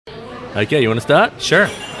Okay, you want to start? Sure.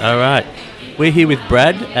 All right. We're here with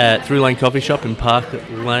Brad at Through Lane Coffee Shop in Park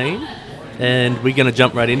Lane, and we're going to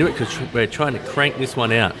jump right into it because we're trying to crank this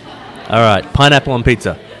one out. All right, pineapple on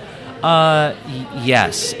pizza.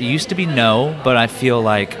 Yes. It used to be no, but I feel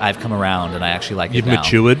like I've come around and I actually like You've it now.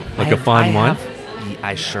 matured like a fine wine?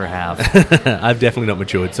 I sure have. I've definitely not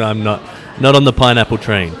matured, so I'm not on the pineapple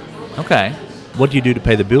train. Okay. What do you do to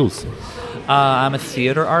pay the bills? I'm a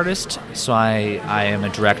theater artist, so I am a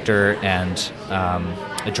director and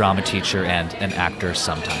a drama teacher and an actor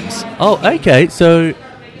sometimes. Oh, okay. So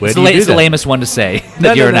where do you do It's that? the lamest one to say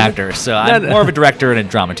that you're an actor. So I'm more of a director and a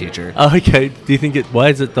drama teacher. Oh, okay. Do you think why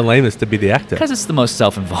is it the lamest to be the actor? Because it's the most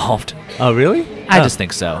self-involved. Oh, really? I just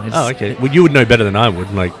think so. Oh, okay. Well, you would know better than I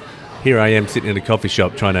would. Like, here I am sitting in a coffee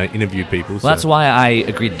shop trying to interview people. Well, that's why I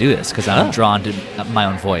agreed to do this, because I'm drawn to my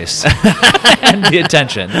own voice and the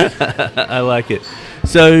attention. I like it.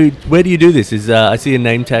 So, where do you do this? I see a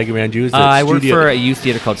name tag around you. Is that I work for a youth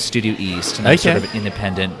theater called Studio East, and I'm Okay. sort of an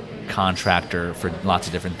independent contractor for lots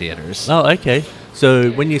of different theaters. Oh, okay. So,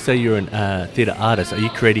 when you say you're a theatre artist, are you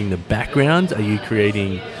creating the backgrounds? Are you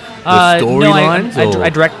creating the storylines? No, I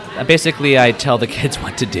direct. Basically, I tell the kids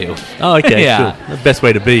what to do. Oh, okay. Yeah. Sure. The best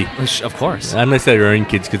way to be. Of course. Unless they're your own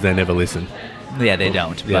kids because they never listen. Yeah, they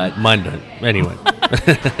don't. Yeah, But mine don't. Anyway.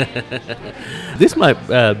 This might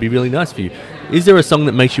be really nice for you. Is there a song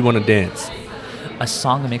that makes you want to dance? a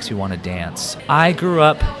song that makes me want to dance. I grew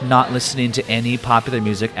up not listening to any popular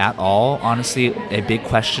music at all. Honestly, a big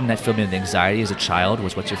question that filled me with anxiety as a child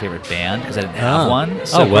was, what's your favorite band? Because I didn't have one.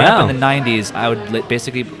 So growing up in the 90s, I would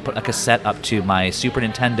basically put a cassette up to my Super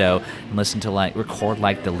Nintendo and listen to, record,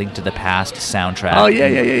 the Link to the Past soundtrack. Oh,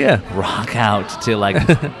 yeah. Rock out to,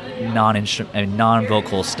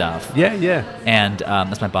 non-vocal stuff. Yeah. And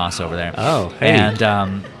that's my boss over there. Oh, hey.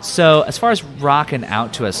 And so as far as rocking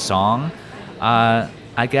out to a song,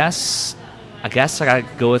 I guess I gotta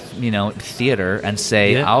go with theater and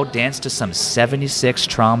say I'll dance to some 76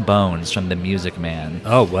 trombones from The Music Man.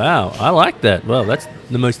 Oh wow, I like that. Well, that's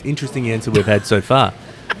the most interesting answer we've had so far.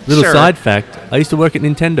 Little Sure. side fact: I used to work at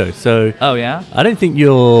Nintendo, so Oh yeah, I don't think you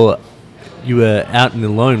were out in the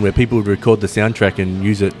lone where people would record the soundtrack and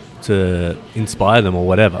use it to inspire them or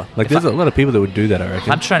whatever. There's a lot of people that would do that, I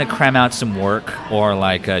reckon. I'm trying to cram out some work or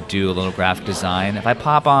do a little graphic design. If I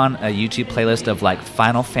pop on a YouTube playlist of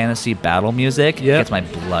Final Fantasy battle music, it gets my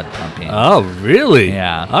blood pumping. Oh, really?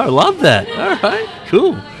 Yeah. I love that. All right,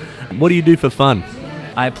 cool. What do you do for fun?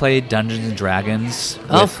 I play Dungeons and Dragons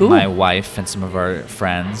Oh, with cool. my wife and some of our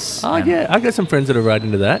friends. Oh, and- yeah, I got some friends that are right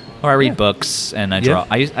into that. Or I read books and I draw.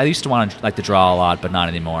 I used to want to to draw a lot, but not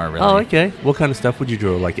anymore. Really. Oh, okay. What kind of stuff would you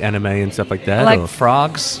draw? Like anime and stuff like that? I like or?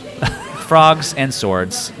 frogs, frogs and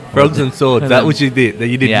swords. Frogs and swords. That was you did. That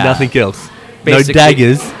you did Yeah. nothing else. Basically- no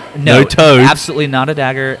daggers. No toads. Absolutely not a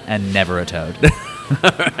dagger and never a toad.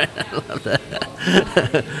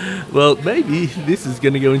 Well, maybe this is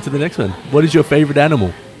going to go into the next one. What is your favorite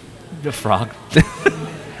animal? A frog.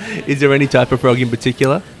 Is there any type of frog in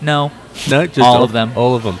particular? No. No, just All of them.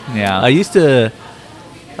 All of them. Yeah. I used to,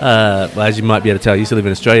 as you might be able to tell, I used to live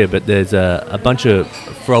in Australia, but there's a bunch of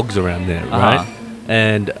frogs around there, right? Uh-huh.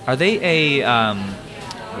 And Are they a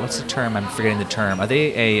what's the term? I'm forgetting the term. Are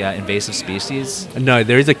they a invasive species? no,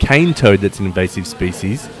 there is a cane toad that's an invasive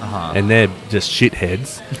species, Uh-huh. and they're just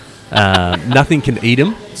shitheads. Nothing can eat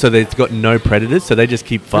them, so they've got no predators, so they just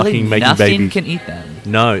keep fucking Really, making nothing babies. can eat them.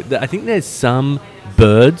 No, I think there's some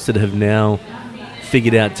birds that have now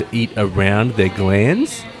figured out to eat around their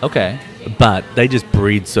glands, Okay. but they just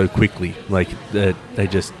breed so quickly. They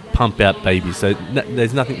just pump out babies. So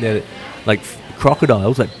there's nothing there.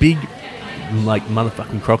 Crocodiles, big,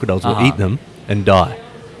 motherfucking crocodiles will Uh-huh. eat them and die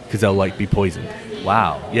because they'll be poisoned.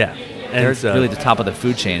 Wow. Yeah, They're and so really the top of the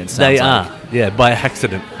food chain. It sounds they like. are. Yeah, by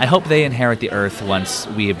accident. I hope they inherit the earth once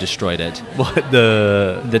we have destroyed it. What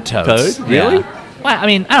the toads. Toad? Really? Yeah. Well, I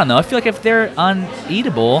mean, I don't know. I feel like if they're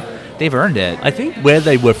uneatable, they've earned it. I think where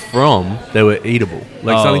they were from, they were eatable.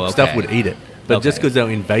 Stuff okay. would eat it. But just Okay. because they were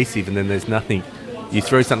invasive and then there's nothing, you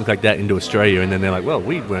throw something like that into Australia and then they're like, well,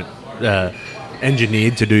 we weren't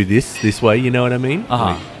engineered to do this way, you know what I mean?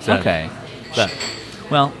 Uh-huh. Okay. But,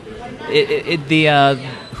 Well,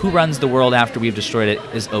 who runs the world after we've destroyed it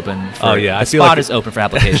is open. For, Oh, yeah, I the feel spot like is open for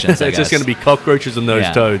applications. I it's just guess. going to be cockroaches and those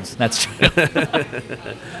Yeah, toads. That's true.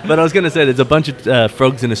 But I was going to say, there's a bunch of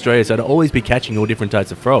frogs in Australia, so I'd always be catching all different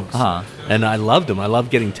types of frogs. Uh-huh. And I loved them. I loved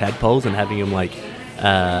getting tadpoles and having them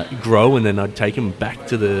grow, and then I'd take them back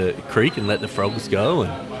to the creek and let the frogs go,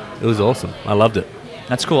 and it was awesome. I loved it.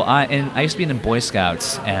 That's cool. I used to be in Boy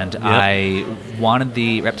Scouts, and I wanted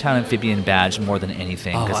the reptile amphibian badge more than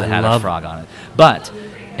anything because I it had a love- frog on it. But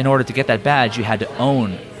in order to get that badge, you had to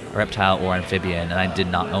own a reptile or amphibian, and I did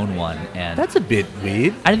not own one. And That's a bit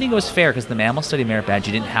weird. I didn't think it was fair because the mammal study merit badge,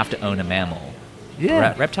 you didn't have to own a mammal.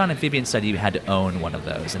 Yeah. Reptile and amphibian study, you had to own one of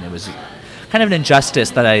those, and it was kind of an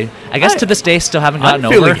injustice that I guess to this day still haven't gotten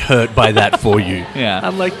I'm over. feeling hurt by that for you. Yeah.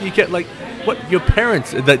 I'm like, you get like, what your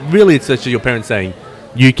parents, that really it's just your parents saying,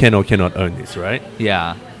 you can or cannot own this, right?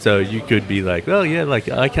 Yeah. So you could be like, oh yeah, like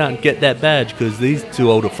I can't get that badge because these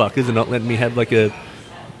two older fuckers are not letting me have like a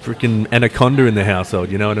freaking anaconda in the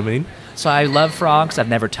household, you know what I mean? So I love frogs. I've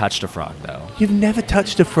never touched a frog, though. You've never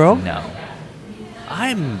touched a frog? No.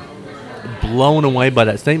 I'm blown away by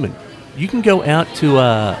that statement. You can go out to,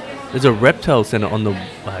 there's a reptile center on the,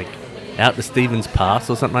 like, out to Stevens Pass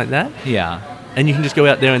or something like that. Yeah. And you can just go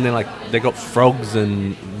out there and they're like, they got frogs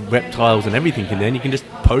and reptiles and everything in there, and you can just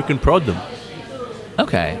poke and prod them.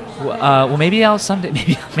 Okay. Well, maybe I'll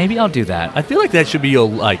someday. Maybe I'll do that. I feel like that should be your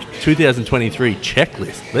like 2023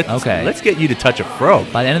 checklist. Let's get you to touch a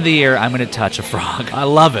frog. By the end of the year, I'm going to touch a frog. I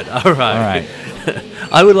love it. All right.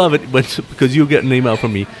 I would love it because you'll get an email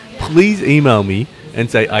from me. Please email me and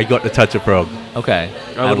say I got to touch a frog. Okay.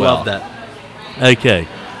 I would love that. Okay.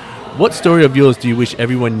 What story of yours do you wish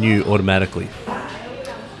everyone knew automatically?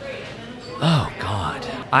 Oh, God.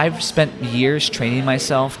 I've spent years training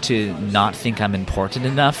myself to not think I'm important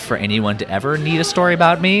enough for anyone to ever need a story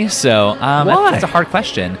about me. So Why? that's a hard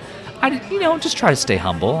question. Just try to stay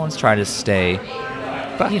humble. Let's try to stay...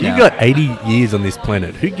 You got 80 years on this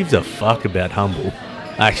planet. Who gives a fuck about humble?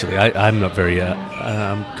 Actually, I'm not very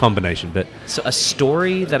combination, but... So a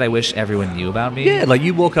story that I wish everyone knew about me? Yeah, like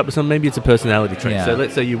you walk up to someone, maybe it's a personality trait. Yeah. So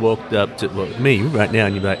let's say you walked up to me right now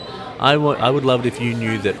and you'd be like, I would love it if you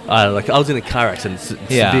knew that I was in a car accident,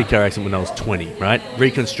 severe car accident when I was 20, right?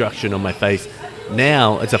 Reconstruction on my face.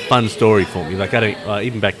 Now it's a fun story for me. Like I don't,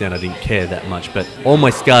 even back then I didn't care that much, but all my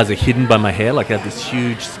scars are hidden by my hair. Like I have this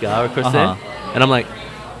huge scar across there. And I'm like,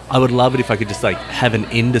 I would love it if I could just like have an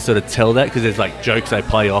in to sort of tell that, because there's like jokes I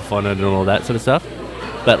play off on it and all that sort of stuff.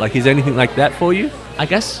 But like, is there anything like that for you? I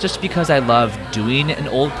guess just because I love doing an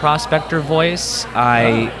old prospector voice,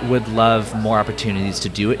 I would love more opportunities to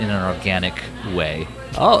do it in an organic way.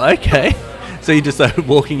 Oh, okay. So you're just like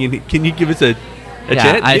walking in. Can you give us a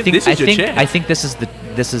chance? I think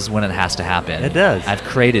this is when it has to happen. It does. I've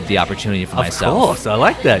created the opportunity for myself. Of course, I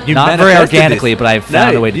like that. You Not very organically, this. but I've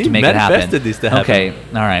found a way to make it happen. You manifested this to happen. Okay,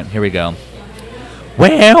 all right, here we go.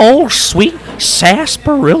 Well, sweet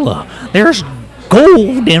sarsaparilla, there's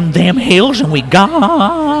gold in them hills, and we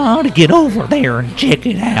gotta get over there and check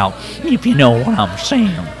it out, if you know what I'm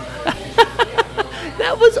saying.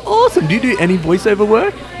 That was awesome. Do you do any voiceover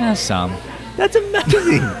work? Yeah, some. That's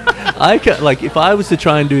amazing. Like, if I was to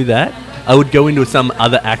try and do that, I would go into some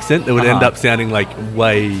other accent that would end up sounding like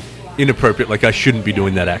way inappropriate. Like I shouldn't be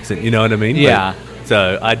doing that accent. You know what I mean? Yeah.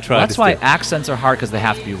 So I'd try. That's why accents are hard, because they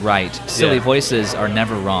have to be right. Silly voices are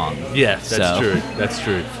never wrong. Yes, that's true. That's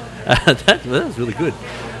true. That was really good.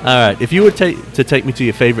 All right. If you were to take me to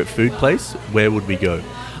your favorite food place, where would we go?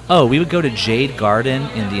 Oh, we would go to Jade Garden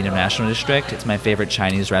in the International District. It's my favorite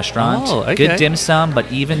Chinese restaurant. Oh, okay. Good dim sum,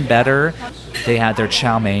 but even better, they had their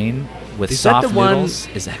chow mein with soft noodles.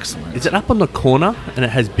 Is excellent. Is it up on the corner and it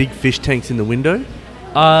has big fish tanks in the window?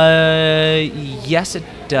 Yes, it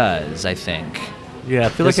does, I think. Yeah, I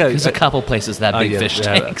feel there's a couple places that big fish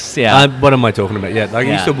tanks. Yeah. What am I talking about? Yeah, like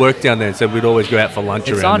I used to work down there, so we'd always go out for lunch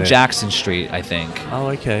around there. It's on Jackson Street, I think. Oh,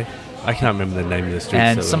 okay. I can't remember the name of the street.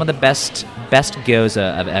 And some of the best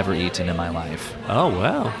gyoza I've ever eaten in my life. Oh,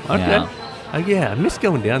 wow. Okay. I miss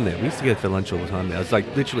going down there. We used to go for lunch all the time there. I was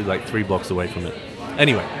like literally like 3 blocks away from it.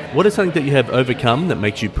 Anyway, what is something that you have overcome that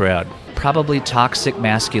makes you proud? Probably toxic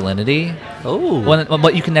masculinity. Oh.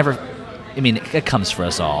 What you can never... I mean, it comes for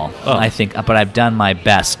us all, I think. But I've done my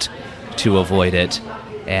best to avoid it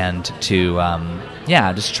and to,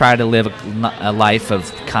 just try to live a life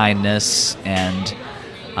of kindness and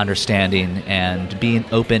understanding and being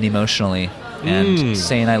open emotionally and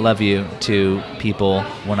saying I love you to people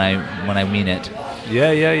when I mean it.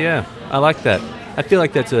 Yeah. I like that. I feel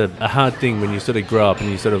like that's a hard thing when you sort of grow up and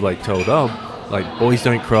you sort of like told, like boys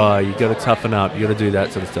don't cry, you got to toughen up, you got to do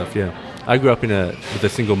that sort of stuff. Yeah. I grew up with a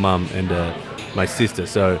single mum and my sister,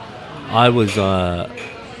 so I was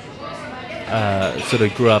sort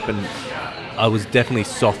of grew up and I was definitely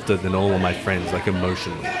softer than all of my friends, like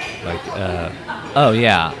emotionally. Like,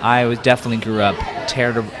 I definitely grew up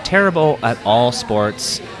terrible at all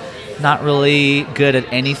sports, not really good at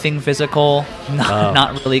anything physical,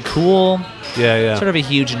 not really cool. Yeah. Sort of a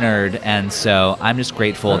huge nerd, and so I'm just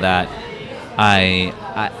grateful that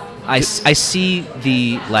I see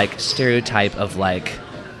the like stereotype of like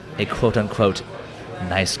a quote unquote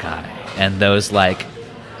nice guy, and those like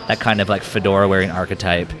that kind of like fedora wearing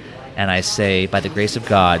archetype, and I say, by the grace of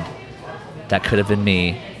God, that could have been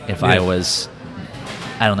me if I was,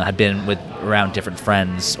 I don't know, had been around different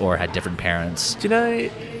friends or had different parents. Do you know,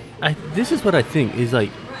 this is what I think is like,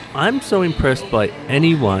 I'm so impressed by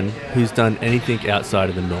anyone who's done anything outside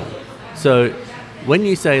of the norm. So when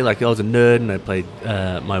you say like I was a nerd and I played,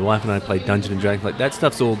 my wife and I played Dungeons and Dragons, like that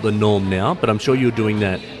stuff's all the norm now, but I'm sure you were doing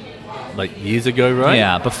that like years ago, right?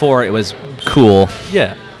 Yeah, before it was cool.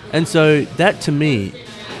 Yeah. And so that to me,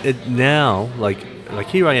 it now, like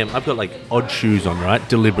here I am, I've got like odd shoes on, right?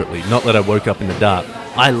 Deliberately. Not that I woke up in the dark.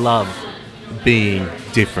 I love being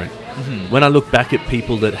different. Mm-hmm. When I look back at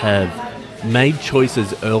people that have made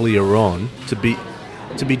choices earlier on to be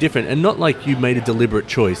different, and not like you made a deliberate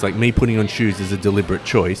choice, like me putting on shoes is a deliberate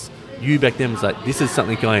choice. You back then was like, this is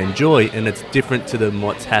something I enjoy, and it's different to them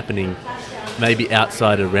what's happening maybe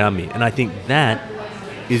outside around me. And I think that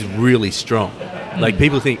is really strong. Like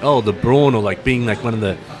people think, oh, the brawn or like being like one of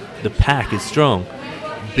the pack is strong.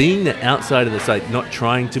 Being the outsider that's like not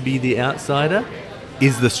trying to be the outsider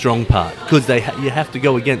is the strong part, because you have to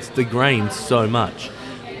go against the grain so much.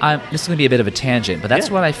 This is going to be a bit of a tangent, but that's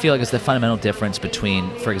what I feel like is the fundamental difference between,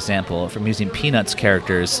 for example, if I'm using Peanuts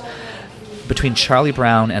characters, between Charlie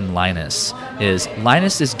Brown and Linus is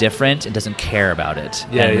different and doesn't care about it.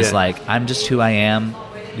 And is like, I'm just who I am.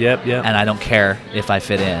 Yep. And I don't care if I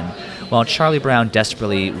fit in. Well, Charlie Brown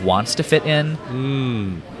desperately wants to fit in.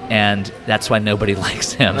 And that's why nobody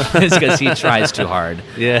likes him, is because he tries too hard.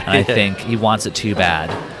 And I think he wants it too bad.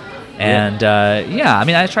 And I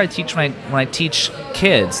mean, I try to teach when I teach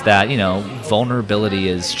kids that, you know, vulnerability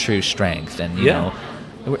is true strength, and you know,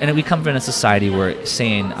 and we come from a society where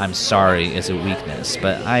saying I'm sorry is a weakness.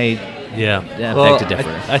 But I beg to differ.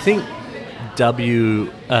 I think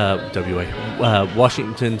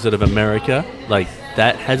Washington sort of America, like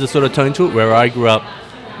that has a sort of tone to it. Where I grew up,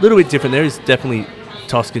 a little bit different. There is definitely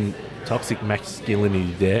toxic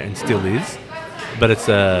masculinity there, and still is, but it's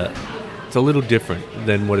a little different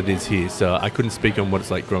than what it is here. So I couldn't speak on what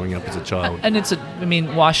it's like growing up as a child.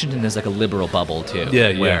 And Washington is like a liberal bubble too,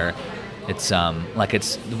 where it's like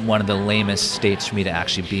it's one of the lamest states for me to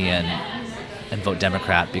actually be in and vote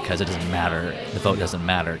Democrat, because it doesn't matter. The vote doesn't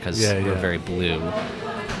matter because we're very blue.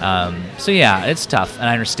 So it's tough, and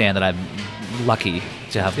I understand that I'm lucky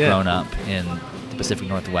to have grown up in the Pacific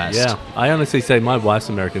Northwest. Yeah, I honestly say my wife's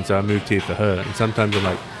American, so I moved here for her. And sometimes I'm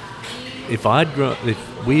like, if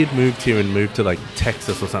we had moved here and moved to like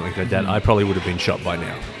Texas or something like that, I probably would have been shot by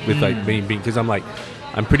now. With like being because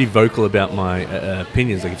I'm pretty vocal about my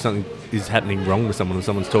opinions. Like if something is happening wrong with someone, or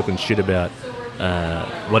someone's talking shit about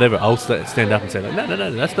whatever, I'll stand up and say like,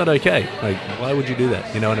 no, that's not okay. Like, why would you do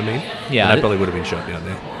that? You know what I mean? Yeah, and I probably would have been shot down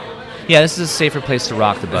there. Yeah, this is a safer place to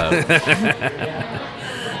rock the boat.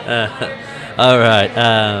 All right.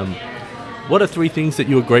 What are 3 things that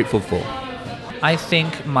you are grateful for? I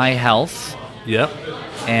think my health. Yep.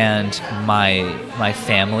 And my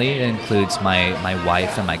family. It includes my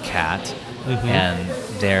wife and my cat, and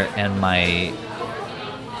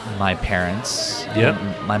my parents. Yep.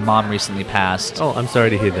 My mom recently passed. Oh, I'm sorry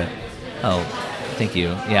to hear that. Oh, thank you.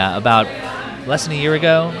 Yeah, about less than a year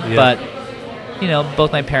ago. Yep. But you know,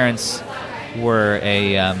 both my parents were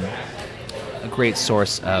a great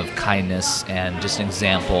source of kindness and just an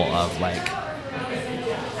example of like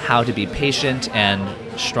how to be patient and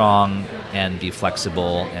strong and be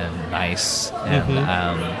flexible and nice and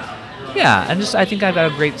and just I think I've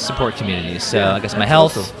got a great support community. So I guess my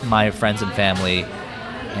health, awesome. My friends and family,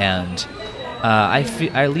 and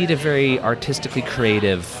I lead a very artistically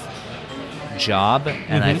creative job,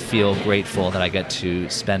 and I feel grateful that I get to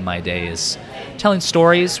spend my days telling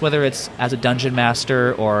stories, whether it's as a dungeon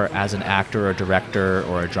master or as an actor or director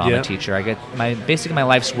or a drama teacher. I get basically my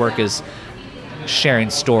life's work is sharing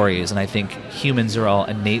stories, and I think humans are all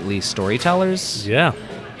innately storytellers. Yeah,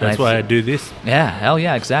 that's why I do this. Yeah, hell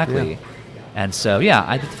yeah, exactly. Yeah. And so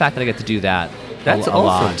the fact that I get to do that, that's a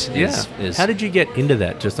awesome. Lot is How did you get into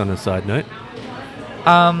that? Just on a side note.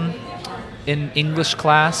 In English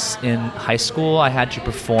class in high school, I had to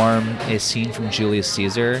perform a scene from Julius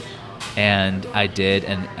Caesar, and I did,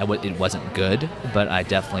 and it wasn't good, but I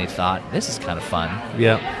definitely thought, this is kind of fun.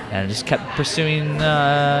 Yeah. And I just kept pursuing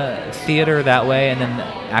theater that way, and then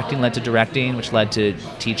acting led to directing, which led to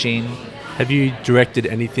teaching. Have you directed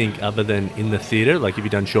anything other than in the theater? Like, have you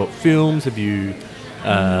done short films? Have you...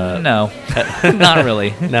 No. Not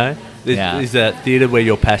really. No? Is that theater where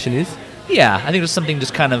your passion is? Yeah, I think there's something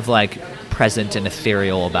just kind of like present and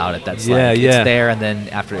ethereal about it. That's it's there, and then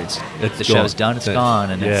after the show's done, it's gone,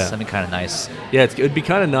 and it's something kind of nice. Yeah, it'd be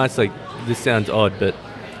kind of nice. Like, this sounds odd, but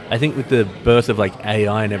I think with the birth of like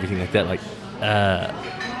AI and everything like that, like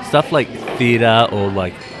stuff like theatre or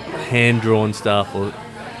like hand-drawn stuff, or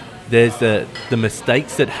there's the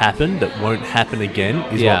mistakes that happen that won't happen again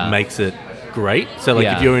is what makes it great. So like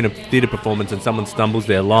if you're in a theatre performance and someone stumbles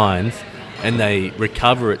their lines and they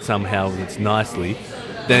recover it somehow and it's nicely,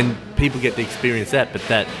 then people get to experience that, but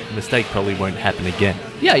that mistake probably won't happen again.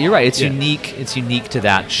 Yeah, you're right. It's unique. It's unique to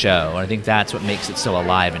that show, and I think that's what makes it so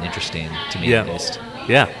alive and interesting to me, at least.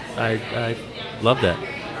 Yeah, I love that.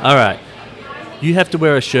 All right, you have to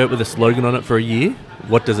wear a shirt with a slogan on it for a year.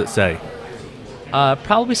 What does it say?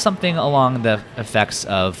 Probably something along the effects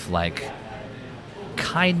of like,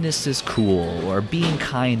 kindness is cool, or being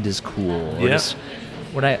kind is cool. Or just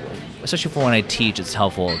especially for when I teach, it's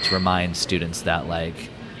helpful to remind students that like,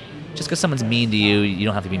 just because someone's mean to you, you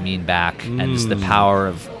don't have to be mean back. And just the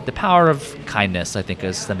power of kindness, I think,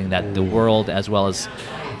 is something that the world, as well as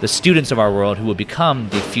the students of our world who will become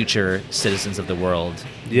the future citizens of the world,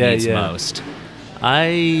 needs most.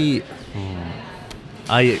 I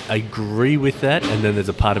agree with that, and then there's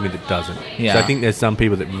a part of me that doesn't. Yeah. So I think there's some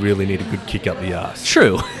people that really need a good kick up the arse.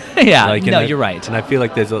 True. You're right. And I feel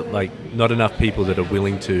like there's not enough people that are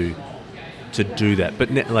willing to do that. But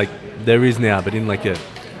there is now, but in like a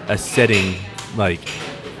setting like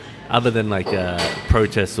other than like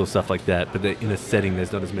protests or stuff like that, but in a setting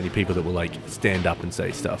there's not as many people that will like stand up and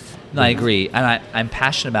say stuff. No, I agree, and I'm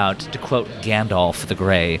passionate about, to quote Gandalf the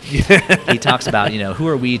Grey, he talks about, who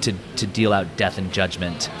are we to deal out death and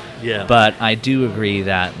judgment. Yeah. But I do agree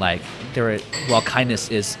that like while kindness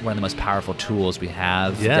is one of the most powerful tools we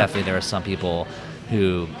have, definitely there are some people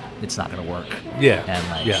who it's not going to work. Yeah. And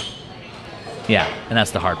like and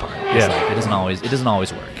that's the hard part. Yeah. Like, it doesn't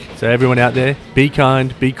always work. So everyone out there, be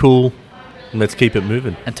kind, be cool, and let's keep it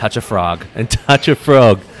moving. And touch a frog. All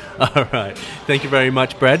right. Thank you very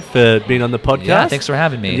much, Brad, for being on the podcast. Yeah, thanks for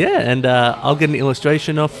having me. Yeah, and I'll get an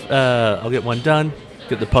illustration off. I'll get one done,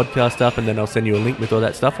 get the podcast up, and then I'll send you a link with all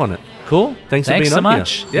that stuff on it. Cool. Thanks for being so on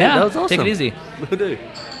much. here. Yeah, that was awesome. Take it easy. Will do.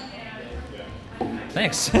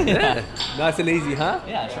 Thanks. Yeah. Nice and easy, huh?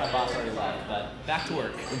 Yeah, I try to boss already left, but back to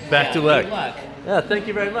work. Back to work. Good luck. Yeah, thank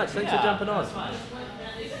you very much. Thanks for jumping on. That's fine.